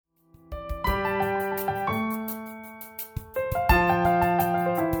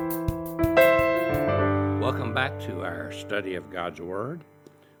to our study of God's Word.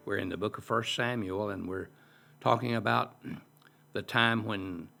 We're in the book of 1 Samuel, and we're talking about the time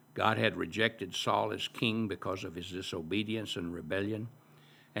when God had rejected Saul as king because of his disobedience and rebellion,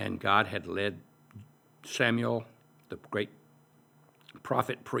 and God had led Samuel, the great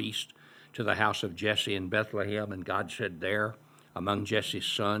prophet priest, to the house of Jesse in Bethlehem, and God said there, among Jesse's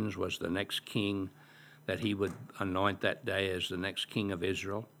sons, was the next king that he would anoint that day as the next king of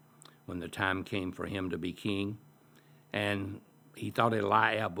Israel when the time came for him to be king. And he thought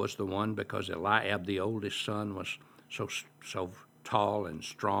Eliab was the one because Eliab, the oldest son, was so tall and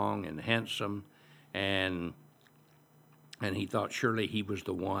strong and handsome, and he thought surely he was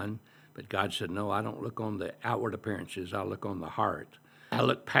the one. But God said, no, I don't look on the outward appearances. I look on the heart. I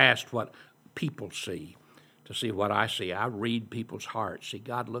look past what people see to see what I see. I read people's hearts. See,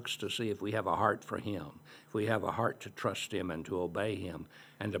 God looks to see if we have a heart for him, if we have a heart to trust him and to obey him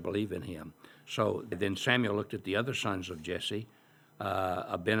and to believe in him. So then Samuel looked at the other sons of Jesse,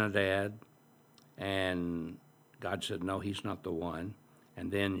 Abinadab, and God said, no, he's not the one. And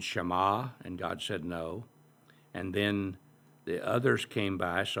then Shammah, and God said, no. And then the others came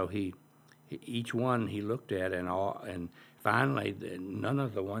by, so each one he looked at, and finally, none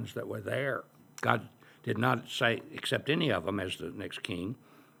of the ones that were there, God did not say, accept any of them as the next king.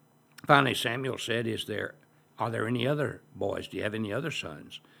 Finally, Samuel said, are there any other boys? Do you have any other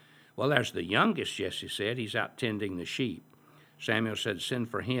sons? Well, there's the youngest, Jesse said. He's out tending the sheep. Samuel said,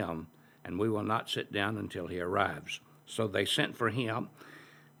 send for him, and we will not sit down until he arrives. So they sent for him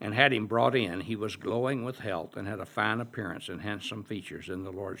and had him brought in. He was glowing with health and had a fine appearance and handsome features. And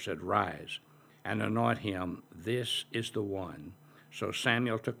the Lord said, rise and anoint him. This is the one. So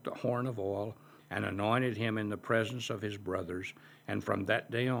Samuel took the horn of oil and anointed him in the presence of his brothers. And from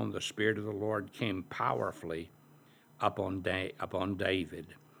that day on, the Spirit of the Lord came powerfully upon David.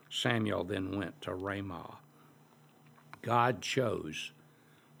 Samuel then went to Ramah. God chose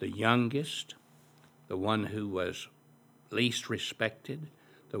the youngest, the one who was least respected,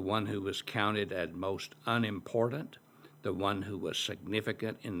 the one who was counted as most unimportant, the one who was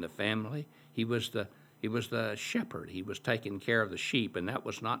significant in the family. He was the shepherd. He was taking care of the sheep, and that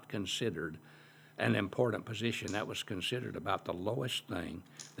was not considered an important position. That was considered about the lowest thing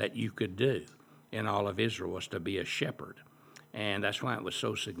that you could do in all of Israel, was to be a shepherd. And that's why it was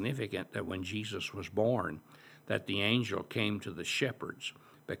so significant that when Jesus was born, that the angel came to the shepherds,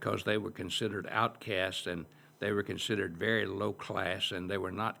 because they were considered outcasts and they were considered very low class, and they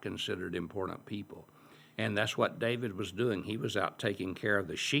were not considered important people. And that's what David was doing. He was out taking care of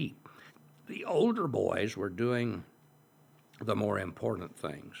the sheep. The older boys were doing the more important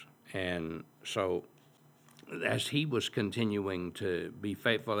things. And so as he was continuing to be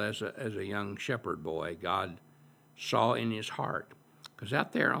faithful as a young shepherd boy, God saw in his heart, because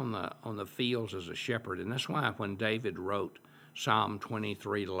out there on the fields as a shepherd, and that's why when David wrote Psalm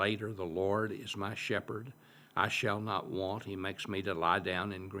 23 later, the Lord is my shepherd, I shall not want. He makes me to lie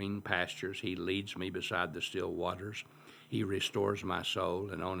down in green pastures. He leads me beside the still waters. He restores my soul,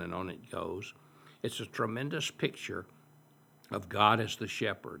 and on it goes. It's a tremendous picture of God as the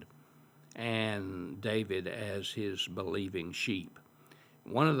shepherd and David as his believing sheep.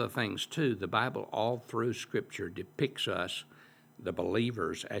 One of the things, too, the Bible all through Scripture depicts us, the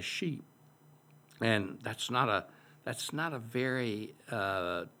believers, as sheep. And that's not a very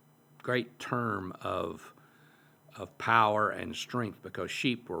great term of power and strength, because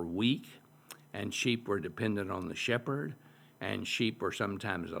sheep were weak, and sheep were dependent on the shepherd, and sheep were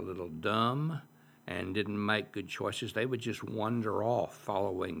sometimes a little dumb and didn't make good choices. They would just wander off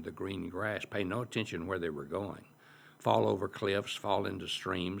following the green grass, pay no attention where they were going, fall over cliffs, fall into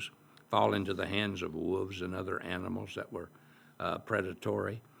streams, fall into the hands of wolves and other animals that were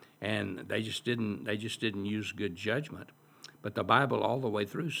predatory, and they just didn't use good judgment. But the Bible all the way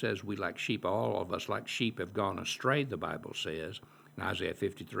through says we like sheep, all of us like sheep have gone astray, the Bible says in Isaiah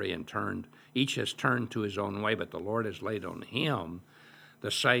 53, and each has turned to his own way, but the Lord has laid on him,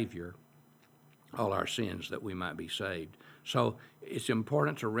 the Savior, all our sins that we might be saved. So it's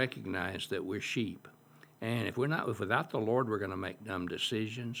important to recognize that we're sheep. And if without the Lord, we're going to make dumb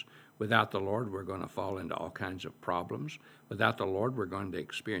decisions. Without the Lord, we're going to fall into all kinds of problems. Without the Lord, we're going to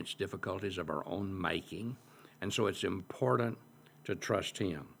experience difficulties of our own making. And so it's important to trust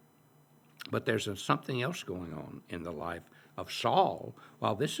him. But there's something else going on in the life of Saul,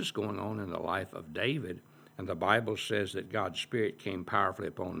 while this is going on in the life of David. And the Bible says that God's Spirit came powerfully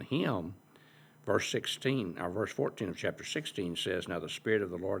upon him. Verse 14 of chapter 16 says, now the Spirit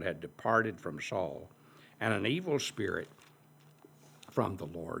of the Lord had departed from Saul, and an evil spirit from the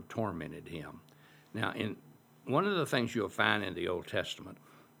Lord tormented him. Now, in one of the things you'll find in the Old Testament,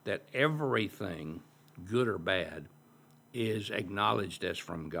 that everything good or bad, is acknowledged as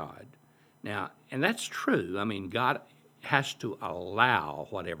from God. Now, and that's true. I mean, God has to allow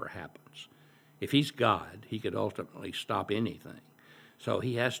whatever happens. If he's God, he could ultimately stop anything. So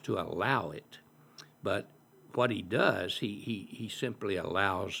he has to allow it. But what he does, he simply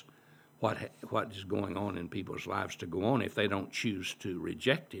allows what is going on in people's lives to go on if they don't choose to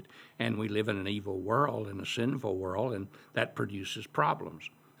reject it. And we live in an evil world, in a sinful world, and that produces problems.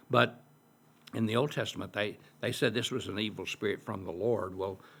 But in the Old Testament, they said this was an evil spirit from the Lord.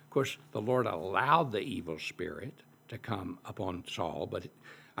 Well, of course, the Lord allowed the evil spirit to come upon Saul, but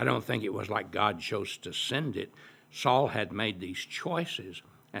I don't think it was like God chose to send it. Saul had made these choices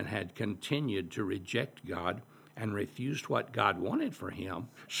and had continued to reject God and refused what God wanted for him.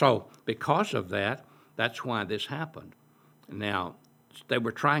 So because of that, that's why this happened. Now, they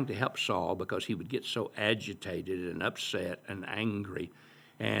were trying to help Saul because he would get so agitated and upset and angry.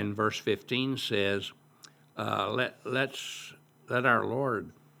 And verse 15 says, let our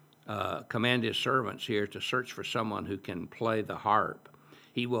Lord command his servants here to search for someone who can play the harp.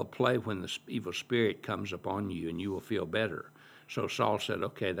 He will play when the evil spirit comes upon you, and you will feel better. So Saul said,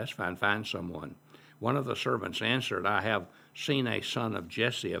 okay, that's fine, find someone. One of the servants answered, I have seen a son of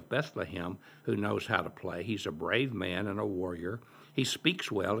Jesse of Bethlehem who knows how to play. He's a brave man and a warrior. He speaks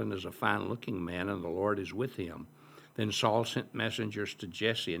well and is a fine-looking man, and the Lord is with him. Then Saul sent messengers to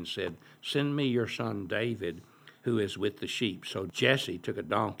Jesse and said, send me your son David, who is with the sheep. So Jesse took a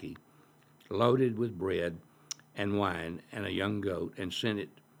donkey loaded with bread and wine and a young goat and sent it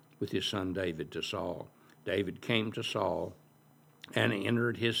with his son David to Saul. David came to Saul and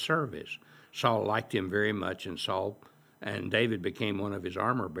entered his service. Saul liked him very much, and David became one of his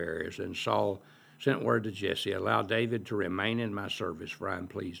armor bearers. And Saul sent word to Jesse, allow David to remain in my service, for I am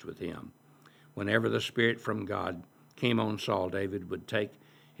pleased with him. Whenever the Spirit from God came on Saul, David would take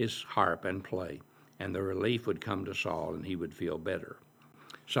his harp and play, and the relief would come to Saul, and he would feel better.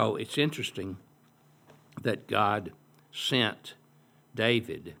 So it's interesting that God sent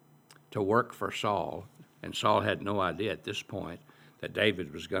David to work for Saul, and Saul had no idea at this point that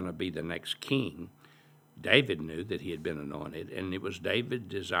David was going to be the next king. David knew that he had been anointed, and it was David's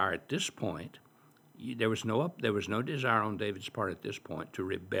desire at this point. There was no desire on David's part at this point to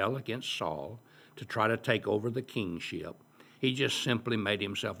rebel against Saul, to try to take over the kingship. He just simply made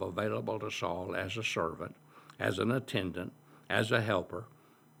himself available to Saul as a servant, as an attendant, as a helper,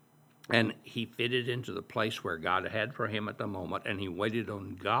 and he fitted into the place where God had for him at the moment, and he waited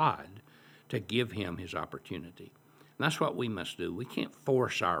on God to give him his opportunity. And that's what we must do. We can't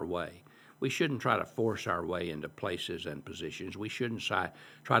force our way. We shouldn't try to force our way into places and positions. We shouldn't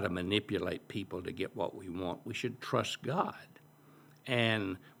try to manipulate people to get what we want. We should trust God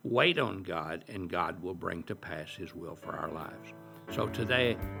and wait on God, and God will bring to pass his will for our lives. So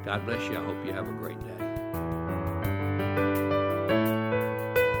today, God bless you. I hope you have a great day.